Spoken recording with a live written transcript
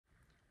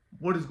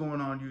What is going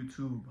on,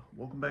 YouTube?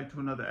 Welcome back to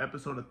another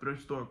episode of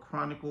Thrift Store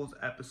Chronicles,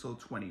 episode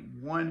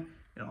 21.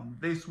 And on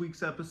this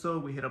week's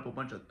episode, we hit up a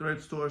bunch of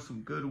thrift stores,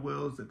 some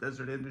Goodwills, the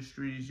Desert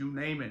Industries, you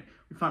name it.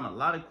 We found a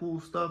lot of cool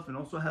stuff and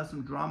also has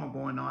some drama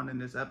going on in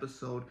this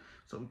episode.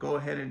 So go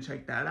ahead and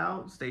check that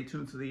out. Stay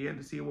tuned to the end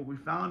to see what we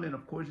found. And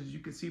of course, as you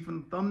can see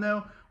from the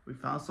thumbnail, we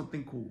found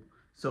something cool.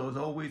 So as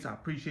always, I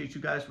appreciate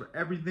you guys for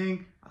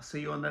everything. I'll see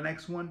you on the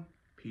next one.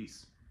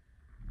 Peace.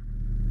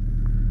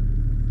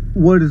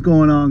 What is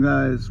going on,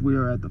 guys? We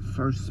are at the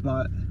first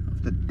spot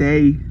of the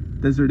day,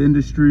 Desert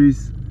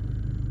Industries.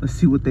 Let's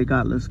see what they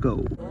got. Let's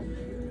go.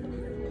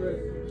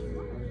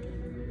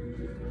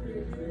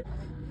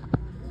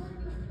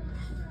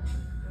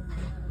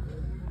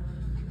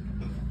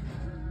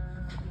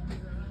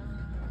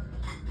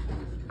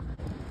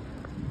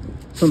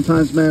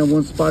 Sometimes, man,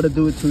 one spot to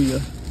do it to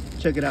you.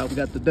 Check it out. We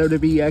got the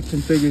WWE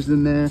action figures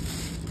in there.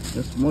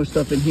 There's some more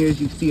stuff in here. As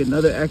you see,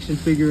 another action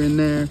figure in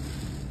there.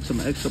 Some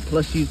extra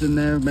plushies in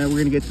there. Man, we're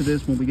gonna get to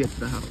this when we get to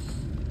the house.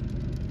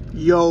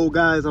 Yo,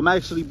 guys, I'm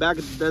actually back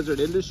at the Desert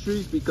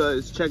Industries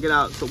because check it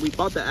out. So we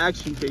bought the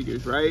action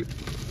figures, right?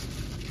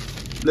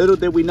 Little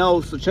did we know.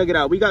 So check it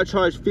out. We got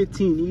charged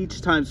 15 each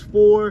times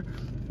 4.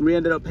 We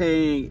ended up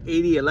paying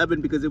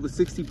 11 because it was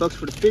 60 bucks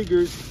for the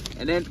figures.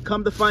 And then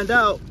come to find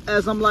out,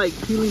 as I'm like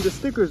peeling the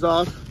stickers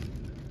off,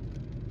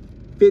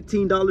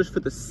 $15 for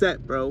the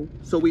set, bro.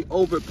 So we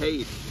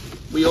overpaid.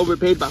 We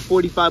overpaid by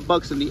 45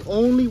 bucks, and the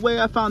only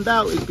way I found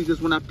out is because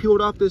when I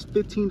peeled off this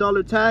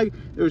 $15 tag,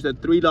 there was a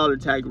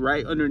 $3 tag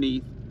right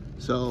underneath.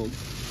 So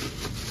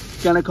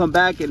gonna come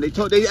back, and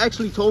they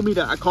actually told me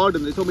that I called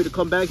them. They told me to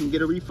come back and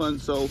get a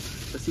refund. So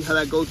let's see how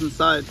that goes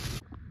inside.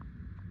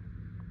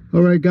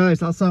 All right,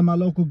 guys, outside my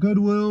local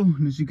Goodwill,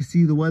 and as you can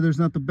see, the weather's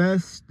not the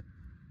best,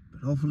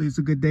 but hopefully it's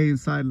a good day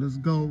inside. Let's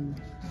go.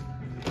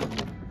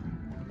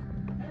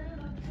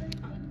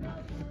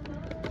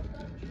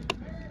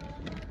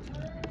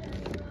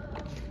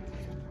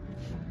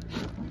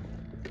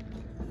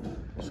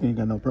 She ain't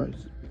got no price.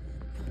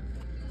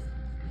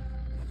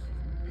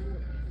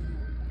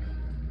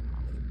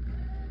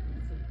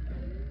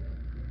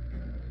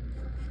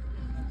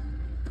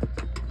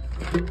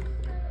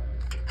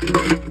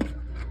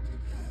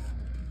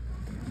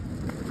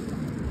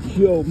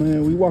 Yo,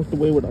 man, we walked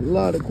away with a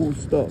lot of cool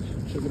stuff.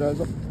 Check it out,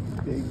 it's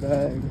a big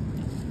bag.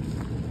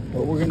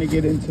 But we're gonna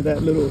get into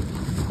that little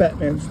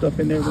Batman stuff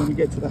in there when we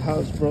get to the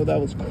house, bro.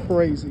 That was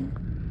crazy.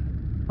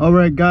 All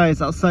right,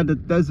 guys, outside the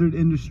Desert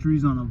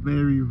Industries on a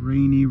very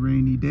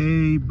rainy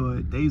day,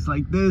 but days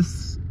like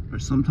this are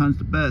sometimes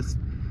the best.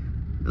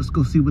 Let's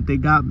go see what they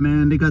got,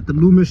 man. They got the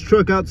Loomis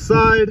truck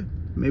outside.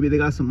 Maybe they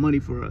got some money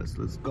for us.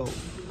 Let's go.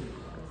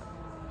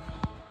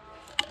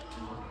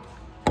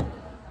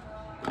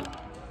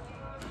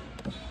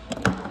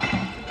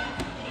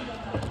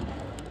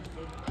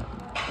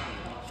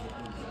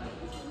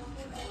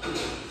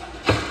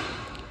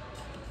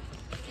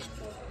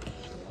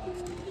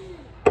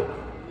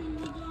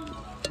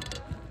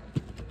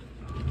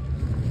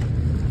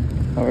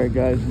 All right,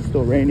 guys, it's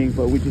still raining,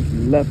 but we just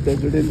left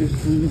Desert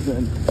Industries,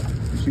 and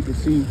as you can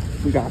see,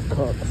 we got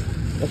cups.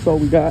 That's all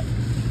we got,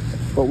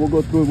 but we'll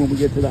go through it when we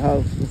get to the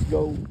house. Let's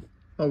go.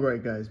 All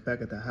right, guys,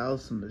 back at the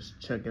house, and let's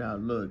check it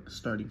out. Look,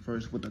 starting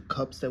first with the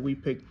cups that we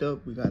picked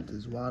up. We got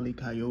this Wile E.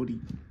 Coyote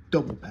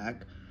double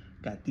pack.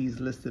 Got these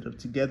listed up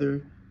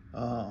together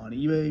on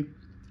eBay.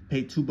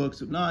 Paid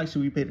 $2. No,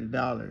 actually, we paid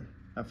 $1.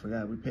 I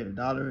forgot, we paid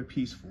 $1 a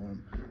piece for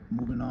them.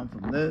 Moving on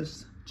from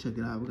this, check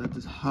it out. We got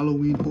this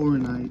Halloween Horror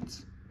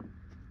Nights.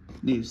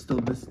 Need to still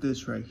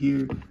this right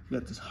here. We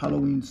got this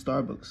Halloween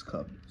Starbucks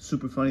cup.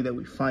 Super funny that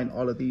we find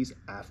all of these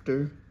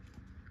after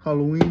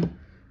Halloween,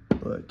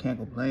 but can't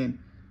complain.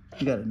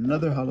 We got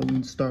another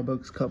Halloween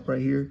Starbucks cup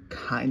right here,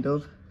 kind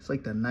of. It's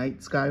like the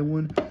night sky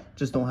one,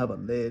 just don't have a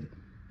lid.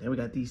 Then we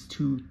got these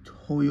two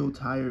Toyo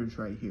tires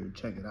right here.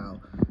 Check it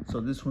out.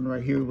 So this one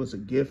right here was a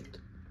gift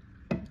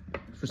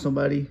for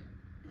somebody,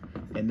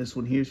 and this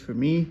one here is for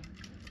me.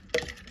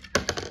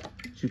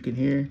 As you can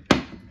hear,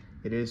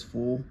 it is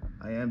full.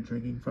 I am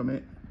drinking from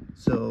it,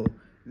 so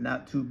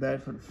not too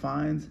bad for the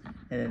fines.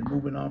 And then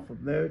moving on from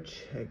there,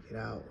 check it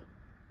out.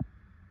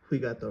 We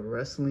got the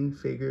wrestling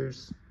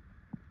figures.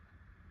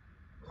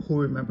 Who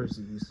remembers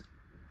these?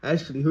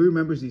 Actually, who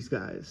remembers these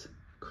guys?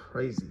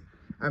 Crazy.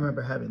 I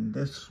remember having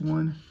this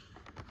one,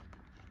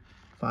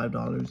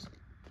 $5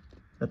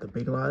 at the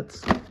Big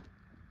Lots.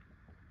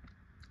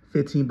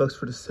 15 bucks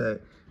for the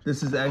set.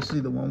 This is actually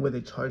the one where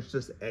they charged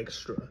us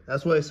extra.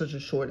 That's why it's such a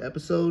short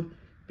episode,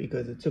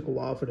 because it took a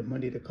while for the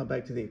money to come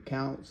back to the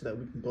account so that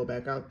we can go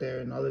back out there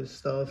and all this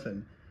stuff,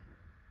 and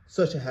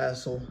such a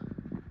hassle.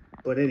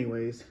 But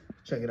anyways,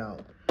 check it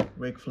out.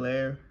 Ric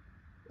Flair,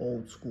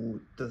 old school.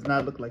 Does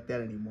not look like that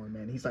anymore,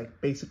 man. He's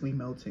like basically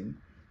melting.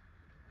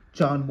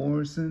 John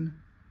Morrison,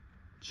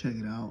 check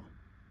it out.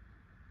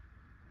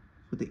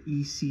 With the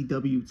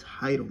ECW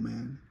title,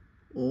 man.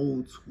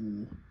 Old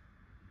school.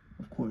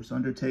 Of course,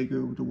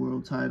 Undertaker with the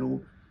world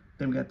title.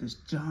 Then we got this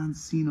John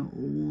Cena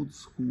old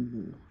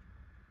school.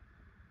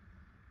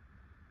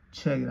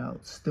 Check it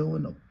out. Still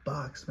in the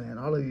box, man.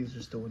 All of these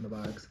are still in the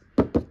box.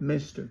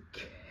 Mr.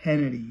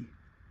 Kennedy.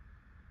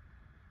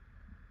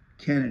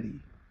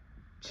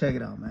 Check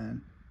it out,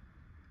 man.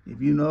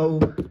 If you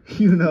know,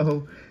 you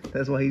know.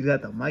 That's why he's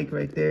got the mic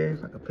right there.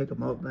 If I can pick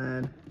him up,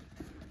 man.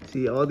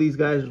 See, all these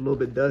guys are a little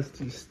bit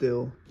dusty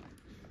still,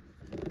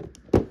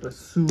 but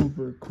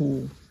super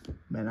cool.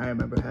 Man, I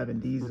remember having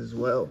these as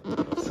well.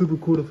 Super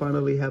cool to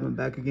finally have them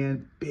back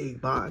again. Big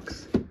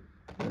box.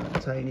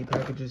 Tiny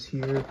packages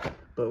here.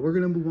 But we're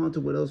going to move on to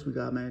what else we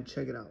got, man.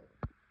 Check it out.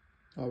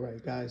 All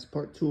right, guys.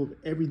 Part 2 of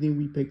everything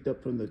we picked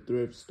up from the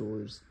thrift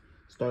stores.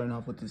 Starting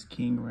off with this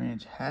King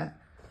Ranch hat.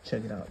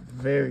 Check it out.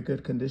 Very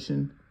good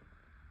condition.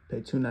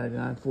 Paid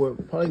 $2.99 for it.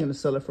 We're probably going to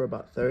sell it for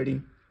about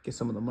 $30. Get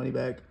some of the money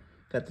back.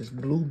 Got this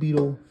Blue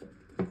Beetle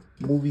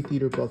movie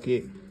theater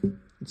bucket.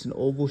 It's an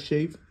oval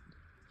shape.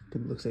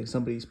 It looks like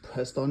somebody's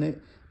pressed on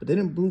it. But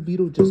didn't Blue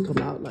Beetle just come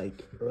out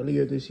like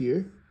earlier this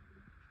year?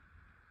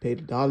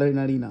 Paid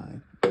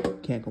 $1.99.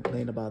 Can't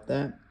complain about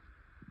that.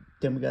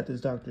 Then we got this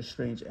Doctor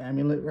Strange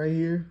amulet right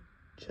here.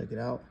 Check it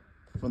out.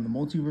 From the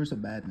Multiverse of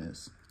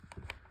Madness.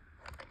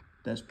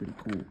 That's pretty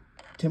cool.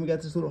 Then we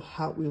got this little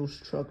Hot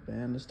Wheels truck,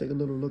 man. Let's take a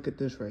little look at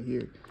this right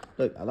here.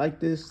 Look, I like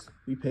this.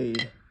 We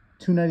paid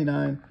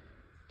 $2.99.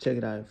 Check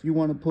it out. If you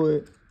want to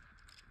put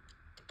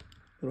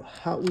a little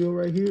Hot Wheel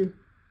right here,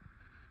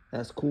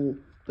 that's cool.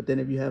 But then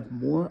if you have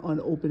more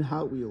unopened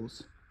Hot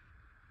Wheels,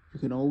 you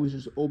can always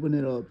just open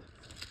it up,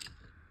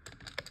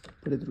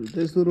 put it through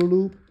this little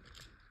loop,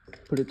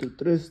 put it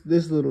through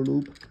this little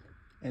loop,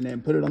 and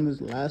then put it on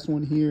this last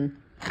one here,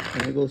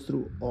 and it goes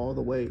through all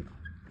the way.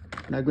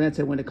 Now,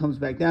 granted, when it comes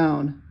back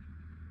down,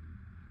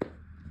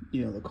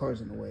 you know, the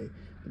car's in the way.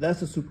 But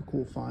that's a super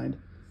cool find.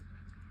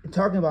 And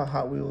talking about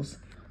Hot Wheels,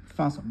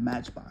 found some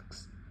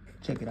Matchbox.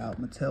 Check it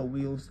out, Mattel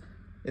wheels.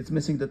 It's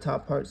missing the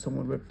top part.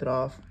 Someone ripped it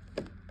off.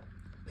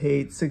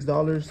 Paid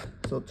 $6,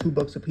 so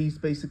 $2 a piece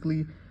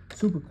basically.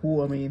 Super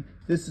cool. I mean,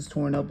 this is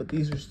torn up, but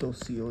these are still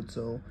sealed,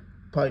 so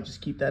probably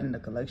just keep that in the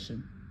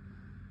collection.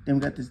 Then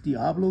we got this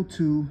Diablo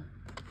 2.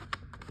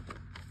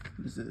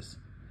 What is this?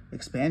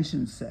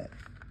 Expansion set.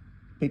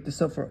 Picked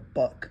this up for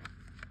 $1.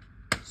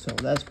 So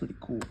that's pretty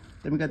cool.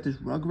 Then we got this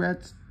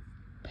Rugrats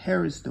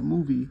Paris the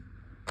movie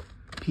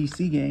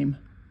PC game.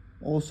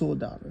 Also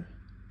 $1.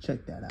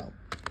 Check that out.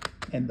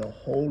 And the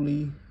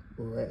Holy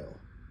Grail.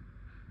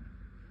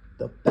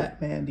 The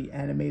Batman the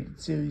Animated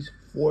Series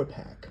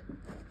 4-pack.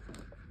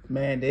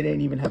 Man, they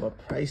didn't even have a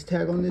price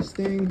tag on this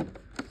thing.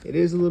 It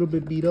is a little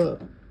bit beat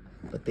up,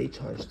 but they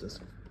charged us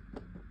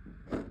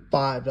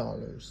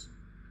 $5.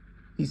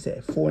 He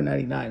said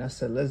 $4.99. I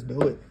said, let's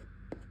do it.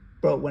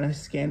 Bro, when I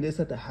scanned this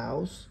at the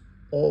house,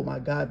 oh my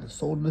God, the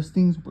sold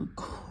listings were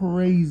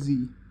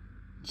crazy.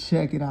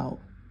 Check it out.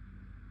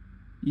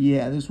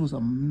 Yeah, this was a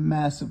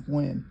massive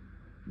win.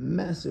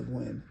 Massive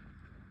win.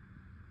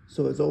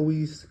 So as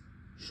always,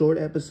 short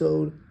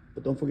episode,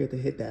 but don't forget to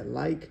hit that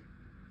like.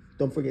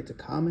 Don't forget to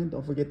comment.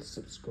 Don't forget to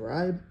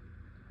subscribe.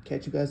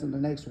 Catch you guys on the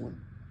next one.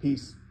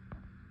 Peace.